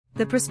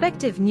The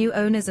prospective new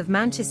owners of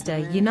Manchester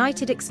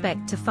United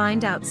expect to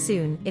find out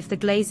soon if the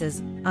Glazers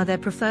are their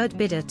preferred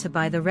bidder to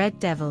buy the Red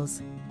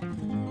Devils.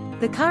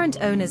 The current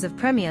owners of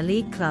Premier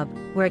League club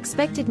were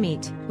expected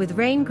meet with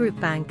Raine Group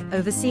Bank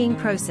overseeing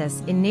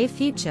process in near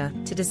future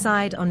to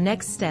decide on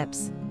next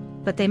steps,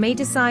 but they may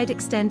decide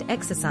extend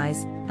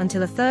exercise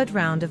until a third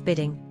round of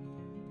bidding.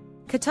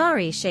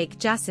 Qatari Sheikh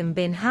Jassim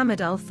bin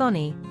Hamad Al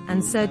Thani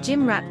and Sir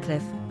Jim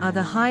Ratcliffe are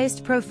the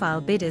highest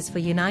profile bidders for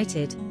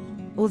United,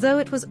 although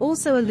it was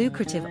also a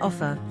lucrative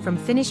offer from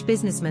Finnish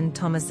businessman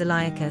Thomas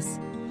Zilliacus.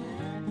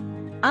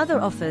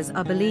 Other offers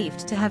are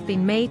believed to have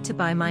been made to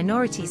buy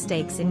minority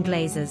stakes in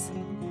Glazers.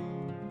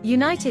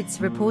 United's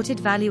reported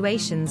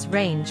valuations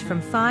range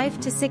from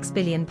 £5 to £6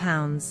 billion.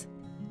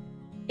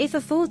 If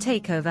a full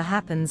takeover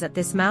happens at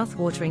this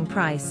mouth-watering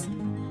price,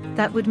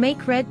 that would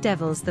make Red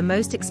Devils the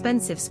most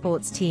expensive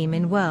sports team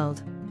in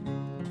world.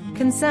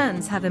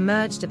 Concerns have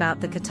emerged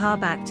about the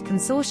Qatar-backed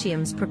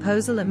consortium's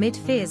proposal amid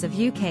fears of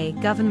UK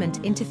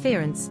government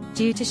interference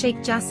due to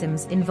Sheikh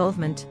Jassim's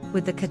involvement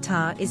with the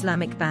Qatar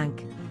Islamic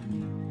Bank.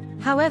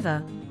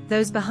 However,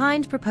 those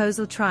behind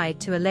proposal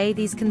tried to allay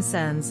these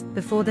concerns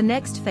before the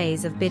next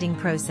phase of bidding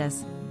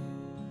process.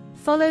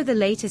 Follow the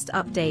latest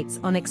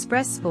updates on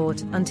Express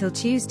Sport until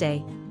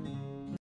Tuesday.